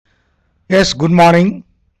Yes, good morning,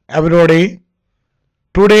 everybody.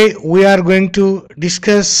 Today we are going to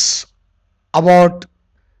discuss about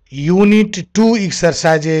Unit 2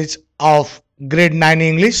 exercises of Grade 9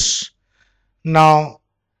 English. Now,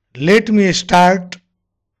 let me start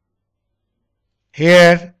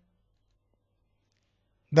here.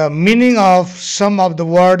 The meaning of some of the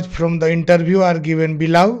words from the interview are given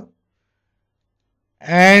below,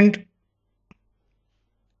 and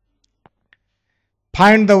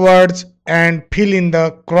find the words and fill in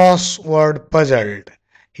the crossword puzzle.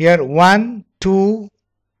 Here 1, 2,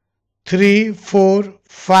 3, 4,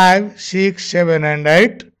 5, 6, 7 and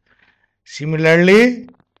 8. Similarly,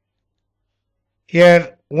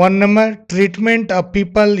 here one number treatment of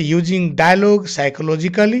people using dialogue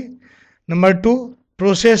psychologically. Number 2,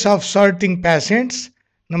 process of sorting patients.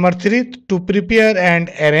 Number 3, to prepare and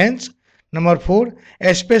arrange. Number 4,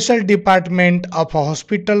 a special department of a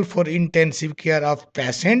hospital for intensive care of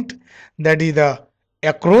patient, that is the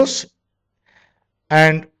across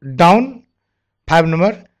and down. 5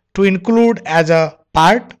 number, to include as a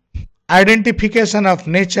part, identification of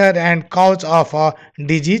nature and cause of a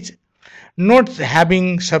disease, not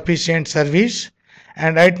having sufficient service,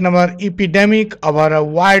 and 8 number, epidemic over a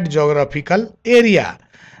wide geographical area.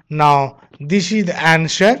 Now this is the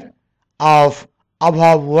answer of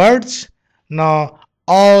above words. Now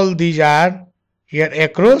all these are here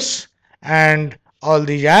across and all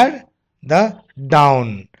these are the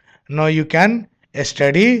down. Now you can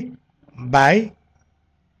study by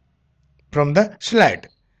from the slide.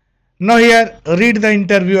 Now here read the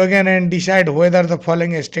interview again and decide whether the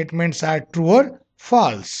following statements are true or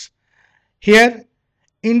false. Here,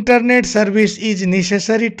 internet service is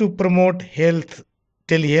necessary to promote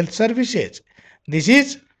telehealth services. This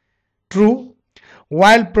is true.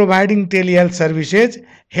 While providing telehealth services,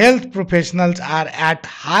 health professionals are at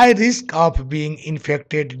high risk of being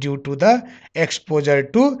infected due to the exposure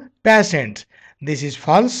to patients. This is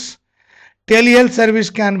false. Telehealth service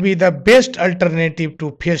can be the best alternative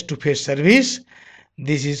to face-to-face service.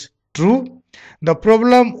 This is true. The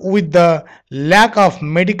problem with the lack of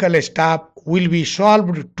medical staff will be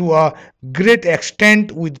solved to a great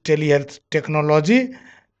extent with telehealth technology.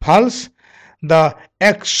 False. The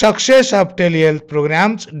success of telehealth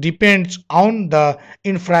programs depends on the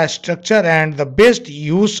infrastructure and the best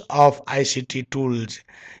use of ICT tools.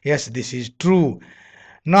 Yes, this is true.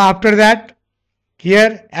 Now after that,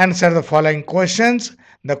 here answer the following questions.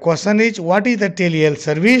 The question is, what is the telehealth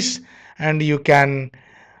service? And you can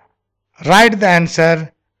write the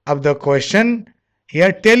answer of the question.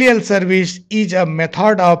 Here telehealth service is a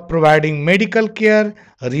method of providing medical care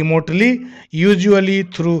remotely, usually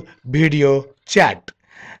through video chat.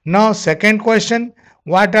 Now second question,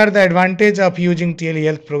 what are the advantages of using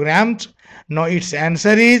telehealth programs? Now its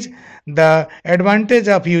answer is, the advantage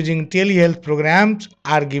of using telehealth programs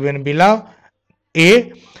are given below.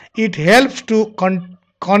 A. It helps to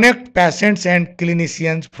connect patients and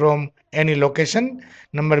clinicians from any location.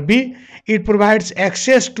 Number B. It provides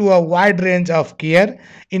access to a wide range of care,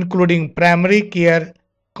 including primary care,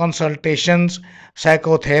 consultations,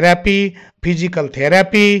 psychotherapy, physical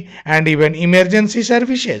therapy, and even emergency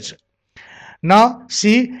services. Now,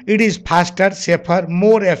 C, it is faster, safer,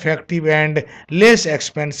 more effective, and less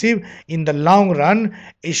expensive in the long run,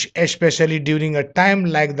 especially during a time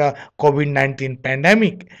like the COVID-19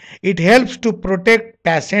 pandemic. It helps to protect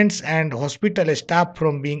patients and hospital staff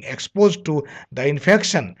from being exposed to the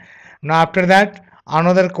infection. Now, after that,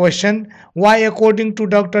 another question, why, according to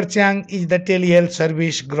Dr. Chang, is the telehealth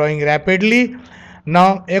service growing rapidly?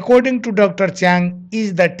 Now, according to Dr. Chang,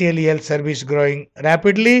 is the telehealth service growing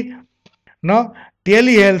rapidly? Now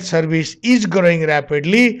telehealth service is growing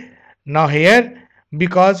rapidly. Now here,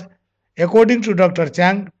 because according to Dr.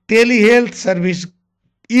 Chang, telehealth service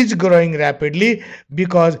is growing rapidly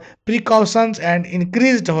because precautions and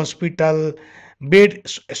increased hospital bed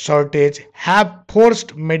shortage have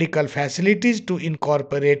forced medical facilities to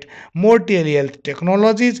incorporate more telehealth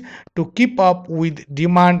technologies to keep up with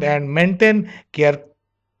demand and maintain care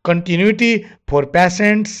continuity for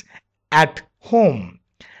patients at home.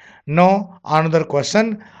 Now another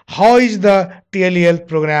question, how is the telehealth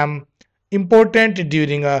program important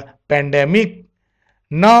during a pandemic?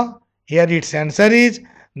 Now here its answer is,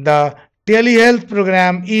 the telehealth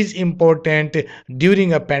program is important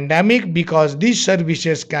during a pandemic because these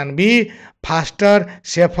services can be faster,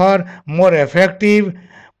 safer, more effective,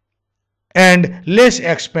 and less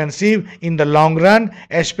expensive in the long run,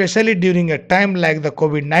 especially during a time like the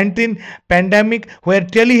COVID-19 pandemic, where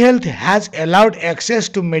telehealth has allowed access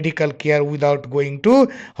to medical care without going to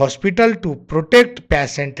hospital to protect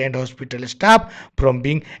patient and hospital staff from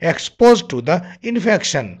being exposed to the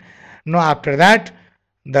infection. Now after that,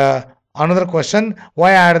 the another question,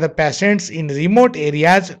 why are the patients in remote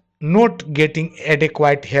areas not getting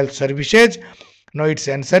adequate health services? Now its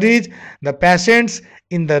answer is the patients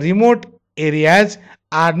in the remote areas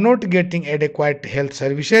are not getting adequate health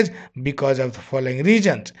services because of the following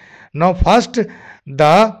reasons. Now first,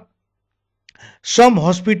 the some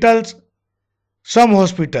hospitals some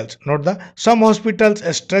hospitals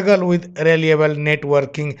struggle with reliable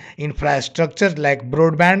networking infrastructure like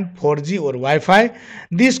broadband, 4G or Wi-Fi.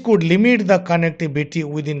 This could limit the connectivity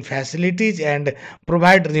within facilities and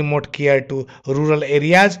provide remote care to rural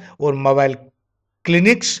areas or mobile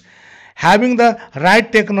clinics. Having the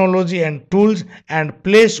right technology and tools and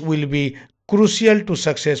place will be crucial to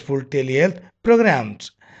successful telehealth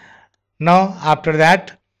programs. Now, after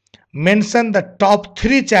that, mention the top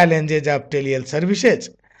three challenges of telehealth services.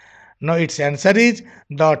 Now, its answer is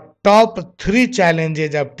the top three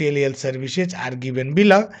challenges of telehealth services are given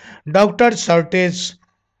below. Doctor shortage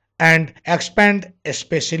and expand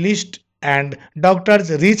specialist and doctors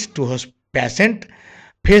reach to patient,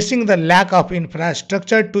 facing the lack of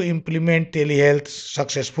infrastructure to implement telehealth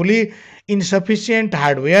successfully, insufficient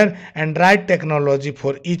hardware and right technology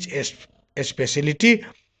for each specialty,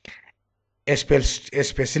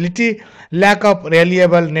 specialty, lack of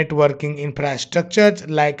reliable networking infrastructures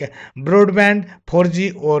like broadband,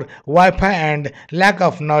 4G or Wi-Fi, and lack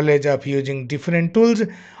of knowledge of using different tools,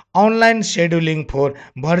 online scheduling for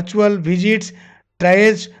virtual visits,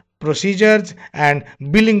 triage procedures, and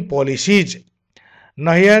billing policies.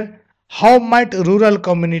 Now here, how might rural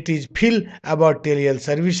communities feel about telehealth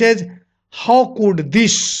services? How could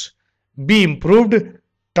this be improved?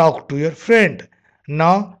 Talk to your friend.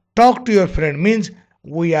 Now, talk to your friend means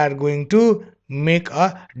we are going to make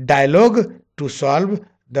a dialogue to solve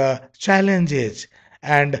the challenges.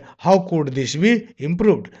 And how could this be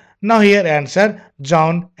improved? Now here answer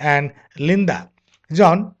John and Linda.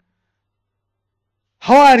 John,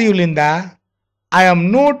 how are you, Linda? I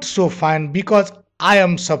am not so fine because I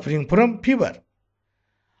am suffering from fever.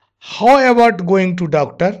 How about going to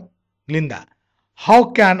doctor? Linda, how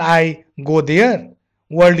can I go there?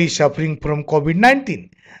 World is suffering from COVID-19.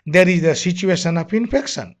 There is a situation of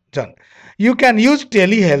infection. John, you can use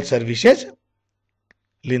telehealth services.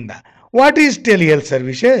 Linda, what is telehealth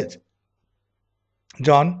services?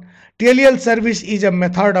 John, telehealth service is a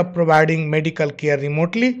method of providing medical care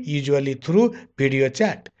remotely, usually through video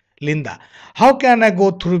chat. Linda, how can I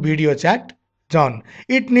go through video chat? John,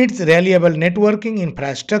 it needs reliable networking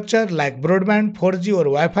infrastructure like broadband, 4G or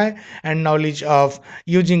Wi-Fi, and knowledge of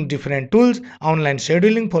using different tools, online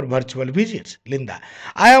scheduling for virtual visits. Linda,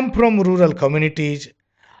 I am from rural communities.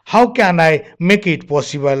 How can I make it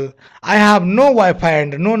possible? I have no Wi-Fi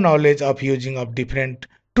and no knowledge of using of different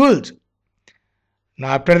tools.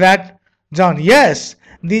 Now, after that, John, yes,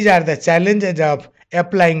 these are the challenges of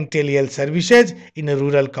applying telehealth services in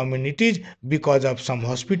rural communities because of some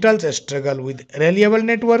hospitals struggle with reliable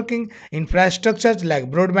networking infrastructures like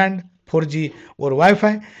broadband, 4G, or Wi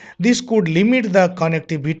Fi. This could limit the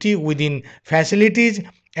connectivity within facilities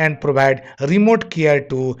and provide remote care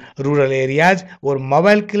to rural areas or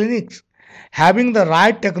mobile clinics. Having the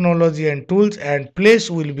right technology and tools and place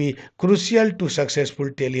will be crucial to successful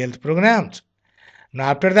telehealth programs.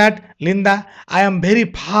 Now, after that, Linda, I am very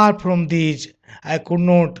far from these. I could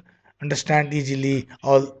not understand easily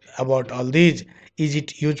all about all these. Is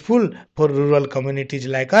it useful for rural communities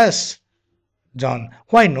like us? John,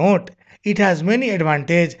 why not? It has many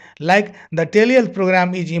advantages like the telehealth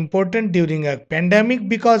program is important during a pandemic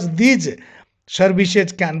because these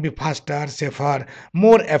services can be faster, safer,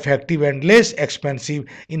 more effective and less expensive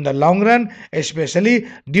in the long run, especially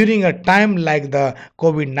during a time like the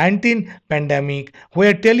COVID-19 pandemic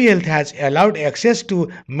where telehealth has allowed access to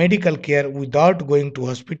medical care without going to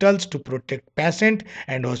hospitals to protect patient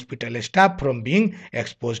and hospital staff from being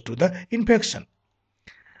exposed to the infection.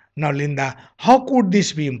 Now, Linda, how could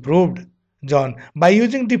this be improved? John, by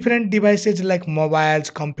using different devices like mobiles,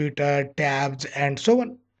 computer, tabs, and so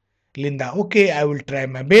on. Linda, okay, I will try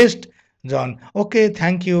my best. John, okay,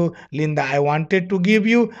 thank you. Linda, I wanted to give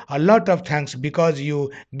you a lot of thanks because you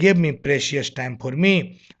gave me precious time for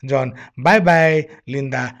me. John, bye bye.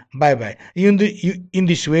 Linda, bye bye. In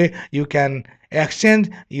this way, you can exchange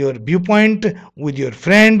your viewpoint with your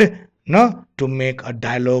friend, no, to make a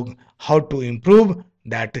dialogue how to improve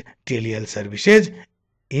that telehealth services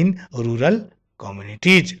in rural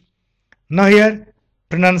communities. Now here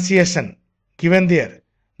pronunciation given there.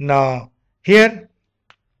 Now here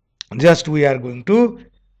just we are going to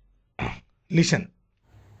listen.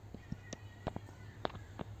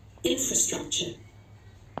 Infrastructure,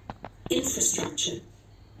 infrastructure,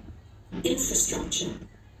 infrastructure,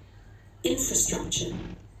 infrastructure,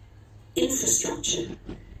 infrastructure,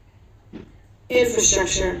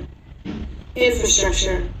 infrastructure,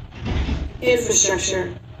 infrastructure,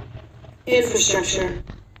 infrastructure, infrastructure.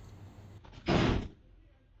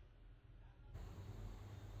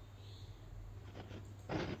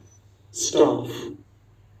 Staff,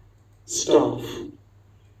 staff,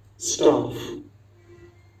 staff,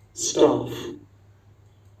 staff,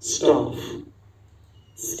 staff,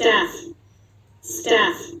 Staff,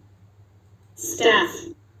 staff, staff,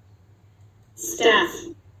 staff.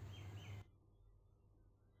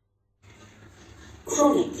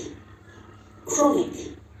 Chronic, chronic,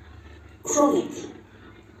 chronic,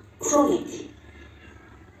 chronic,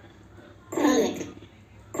 chronic,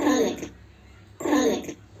 chronic,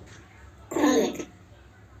 chronic, chronic.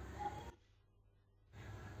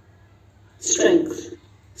 Strength,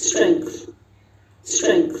 strength,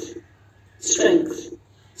 strength, strength,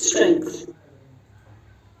 strength.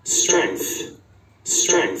 strength,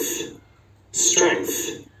 strength,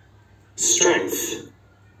 strength, strength,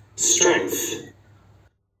 strength.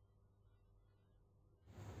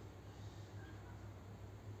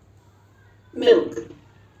 Milk,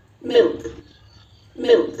 milk,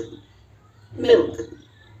 milk, milk,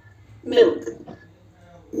 milk,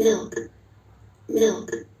 milk, milk,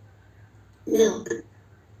 milk,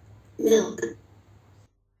 milk.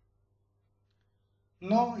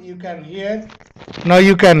 Now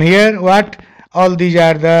you can hear what all these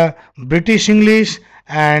are the British English,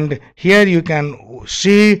 and here you can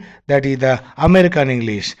see that is the American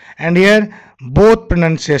English, and here both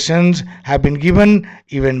pronunciations have been given,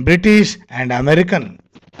 even British and American.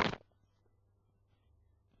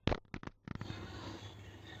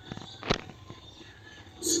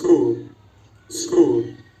 School, school,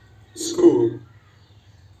 school,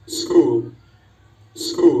 school,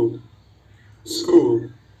 school, school,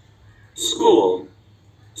 school,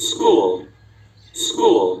 school,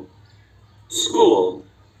 school, school,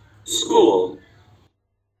 school.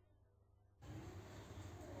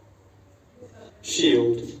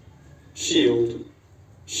 Shield, shield,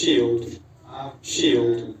 shield,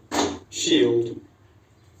 shield, shield.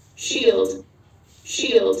 Shield,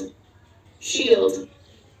 shield, shield,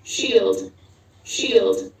 shield,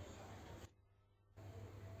 shield.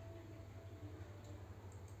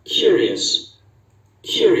 Curious,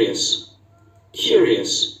 curious,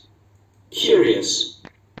 curious, curious,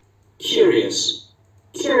 curious.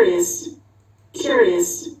 Curious,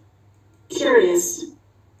 curious, curious,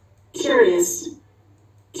 curious,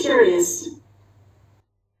 curious.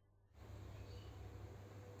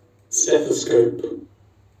 Stethoscope,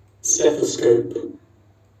 stethoscope,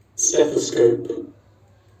 stethoscope,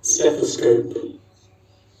 stethoscope,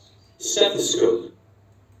 stethoscope,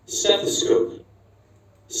 stethoscope,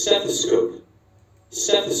 stethoscope,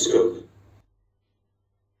 stethoscope.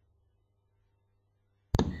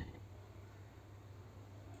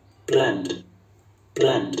 Blend,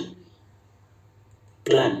 blend,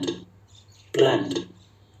 blend, blend,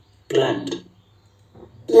 blend.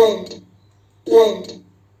 Blend, blend,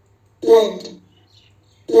 blend,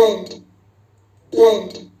 blend,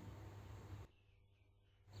 blend.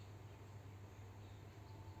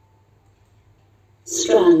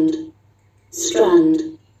 Strand,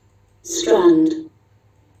 strand, strand,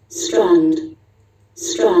 strand,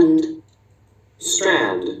 strand.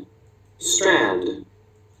 Strand, strand,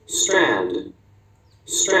 strand,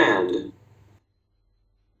 strand.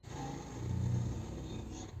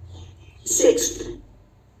 Sixth,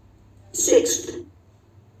 sixth,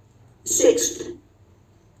 sixth,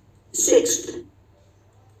 sixth,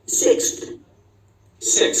 sixth.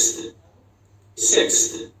 Sixth,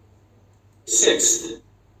 sixth, sixth,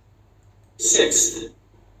 sixth.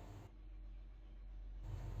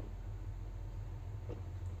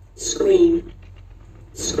 Scream,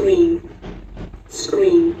 scream,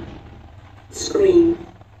 scream, scream,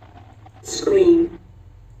 scream,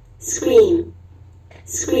 scream,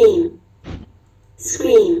 scream,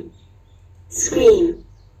 scream, scream.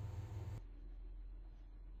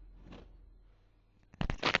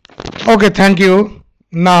 Okay, thank you.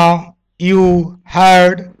 Now you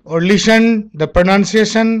heard or listened the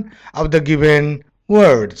pronunciation of the given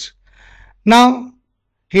words. Now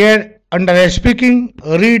here under speaking,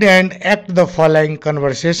 read and act the following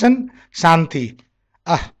conversation. Shanti.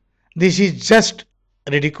 Ah, this is just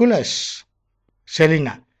ridiculous.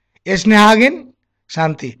 Selina. Sneha again?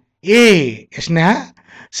 Shanti. Hey, Sneha.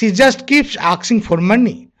 She just keeps asking for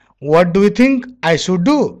money. What do you think I should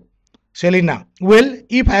do? Selina. Well,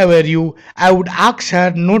 if I were you, I would ask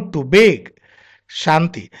her not to beg.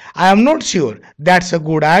 Shanti. I am not sure that's a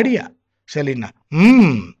good idea. Selina.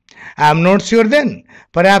 I am not sure then.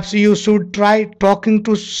 Perhaps you should try talking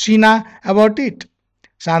to Sheena about it.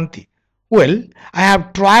 Shanti. Well, I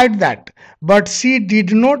have tried that, but she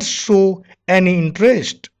did not show any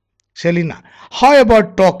interest. Selina. How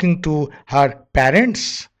about talking to her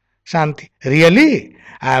parents? Shanti. Really?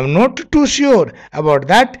 I am not too sure about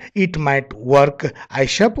that. It might work, I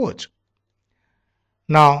suppose.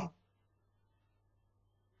 Now,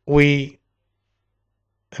 we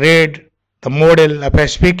read the model of a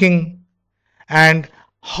speaking and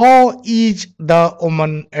how is the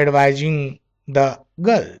woman advising the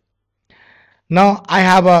girl. Now I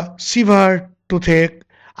have a severe toothache.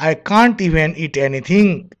 I can't even eat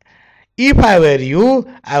anything. If I were you,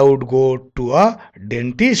 I would go to a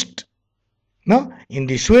dentist. Now, in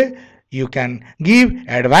this way, you can give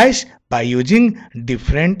advice by using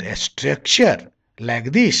different structure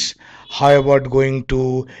like this. How about going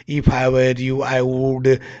to, if I were you, I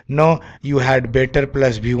would, no, you had better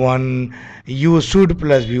plus B1, you should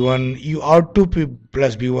plus B1, you ought to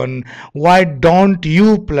plus B1, why don't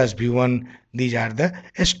you plus B1? These are the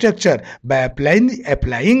structure. By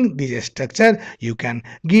applying this structure, you can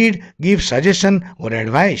give suggestion or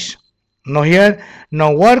advice. Now here,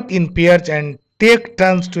 now work in pairs and take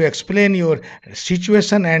turns to explain your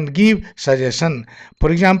situation and give suggestion.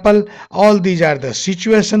 For example, all these are the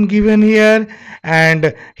situation given here,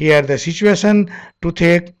 and here the situation to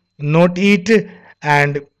take, note it,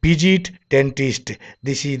 and visit dentist.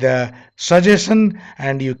 This is the suggestion,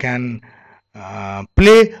 and you can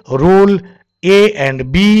play role A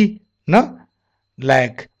and B, no?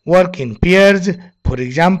 Like work in pairs. For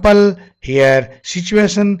example, here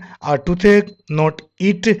situation a toothache, not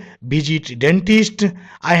eat, visit dentist.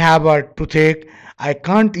 I have a toothache, I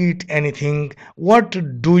can't eat anything.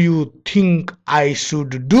 What do you think I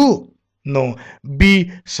should do? No,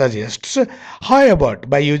 B suggests. How about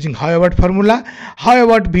by using how about formula? How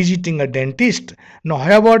about visiting a dentist? No,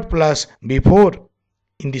 how about plus before?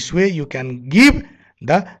 In this way, you can give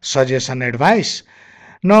the suggestion advice.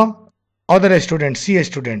 Now, other student, C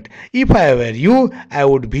student, if I were you, I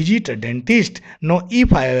would visit a dentist. No,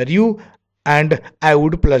 if I were you, and I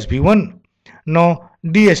would plus B1. No,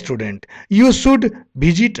 D student, you should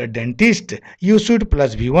visit a dentist. You should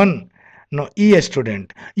plus B1. No, E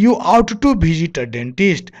student, you ought to visit a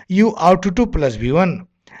dentist. You ought to plus B1.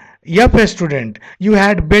 F student, you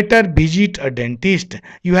had better visit a dentist.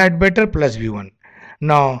 You had better plus B1.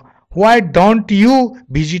 Now, why don't you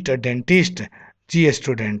visit a dentist? G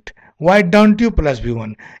student, why don't you plus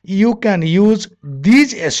B1? You can use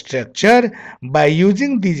this structure. By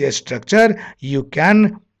using this structure, you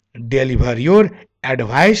can deliver your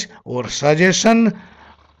advice or suggestion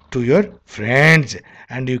to your friends,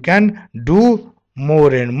 and you can do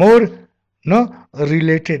more and more, no,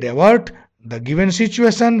 related about the given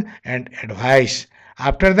situation and advice.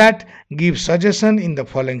 After that, give suggestion in the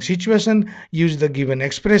following situation. Use the given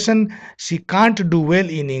expression. She can't do well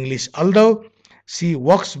in English, although she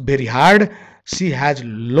works very hard. She has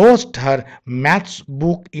lost her maths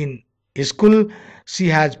book in school. She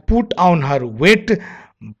has put on her weight,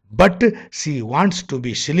 but she wants to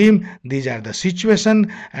be slim. These are the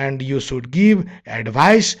situation, and you should give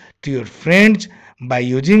advice to your friends by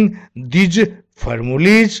using these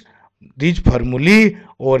formulae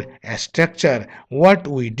or a structure what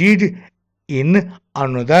we did in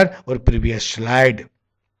another or previous slide.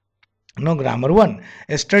 Now grammar 1,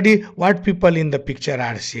 study what people in the picture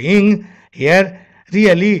are saying. Here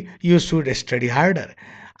really you should study harder.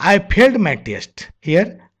 I failed my test.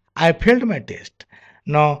 Here I failed my test.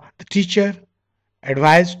 Now the teacher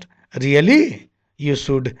advised, really you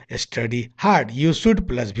should study hard. You should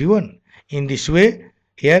plus B1. In this way,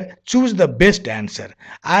 here choose the best answer.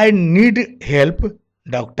 I need help,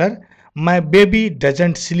 doctor. My baby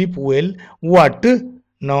doesn't sleep well. What?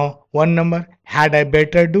 No, one number. Had I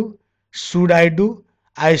better do? Should I do?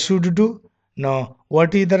 I should do? No,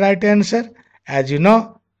 what is the right answer? As you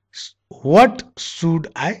know, what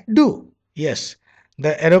should I do? Yes,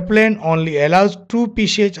 the aeroplane only allows 2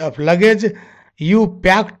 pieces of luggage. You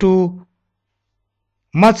pack too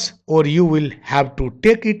much or you will have to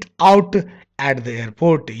take it out at the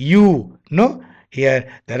airport. You know,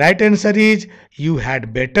 here the right answer is you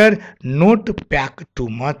had better not pack too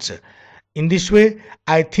much. In this way,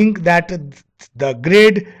 I think that the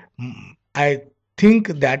grade I think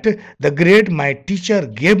that the grade my teacher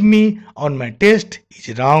gave me on my test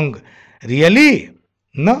is wrong. Really?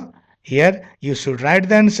 No? Here you should write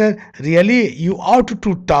the answer. Really, you ought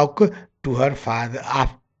to talk to her father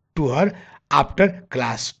to her after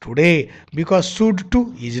class today, because should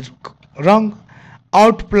to is wrong.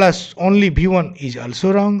 Out plus only V1 is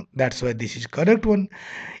also wrong. That's why this is correct one.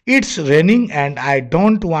 It's raining and I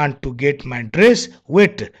don't want to get my dress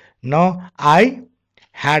wet. No, I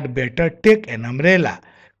had better take an umbrella.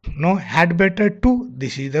 No, had better to.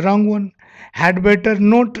 This is the wrong one. Had better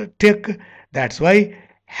not take. That's why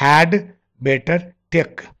had better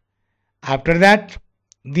take. After that,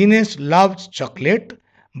 Dinesh loves chocolate,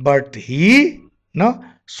 but he no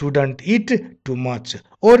shouldn't eat too much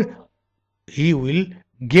or he will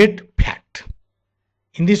get fat.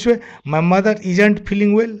 In this way, my mother isn't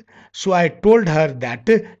feeling well, so I told her that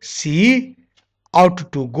she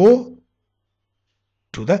ought to go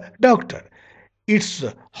to the doctor. It's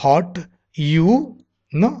hot, you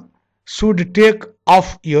no should take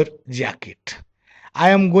off your jacket. I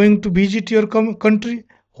am going to visit your country.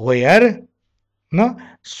 Where no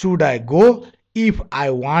should I go if I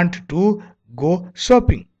want to go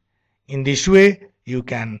shopping? In this way, you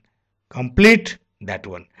can complete that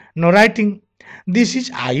one. Now, writing. This is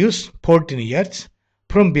Ayush, 14 years,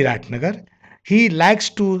 from Viratnagar. He likes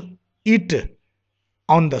to eat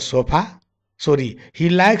on the sofa. Sorry, he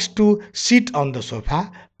likes to sit on the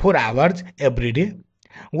sofa for hours every day,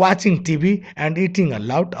 watching TV and eating a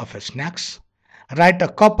lot of snacks. Write a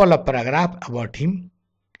couple of paragraphs about him.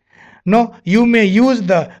 Now, you may use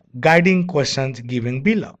the guiding questions given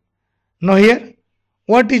below. Now here,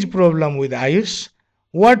 what is problem with Ayush?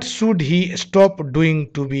 What should he stop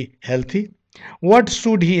doing to be healthy? What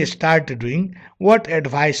should he start doing? What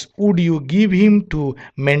advice would you give him to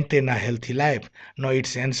maintain a healthy life? Now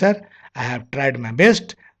its answer, I have tried my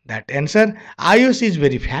best. That answer, Ayush is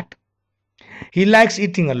very fat. He likes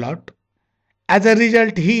eating a lot. As a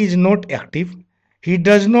result, he is not active. He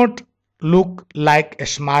does not look like a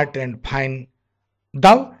smart and fine.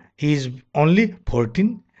 Though he is only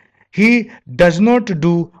 14, he does not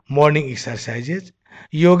do morning exercises,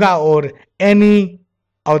 yoga, or any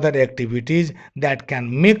other activities that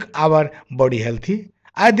can make our body healthy.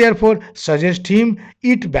 I therefore suggest him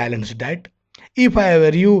eat balanced diet. If I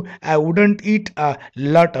were you, I wouldn't eat a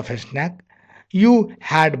lot of snack. You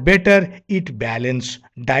had better eat balanced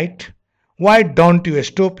diet. Why don't you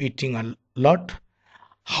stop eating a lot?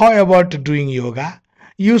 How about doing yoga?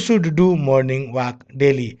 You should do morning walk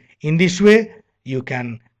daily. In this way, you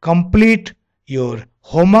can complete your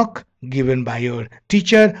homework given by your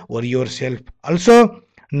teacher or yourself. Also,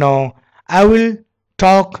 now I will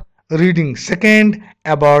talk reading second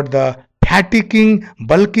about the fatiguing,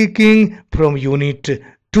 bulking from unit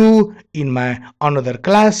 2 in my another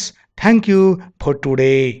class. Thank you for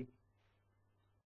today.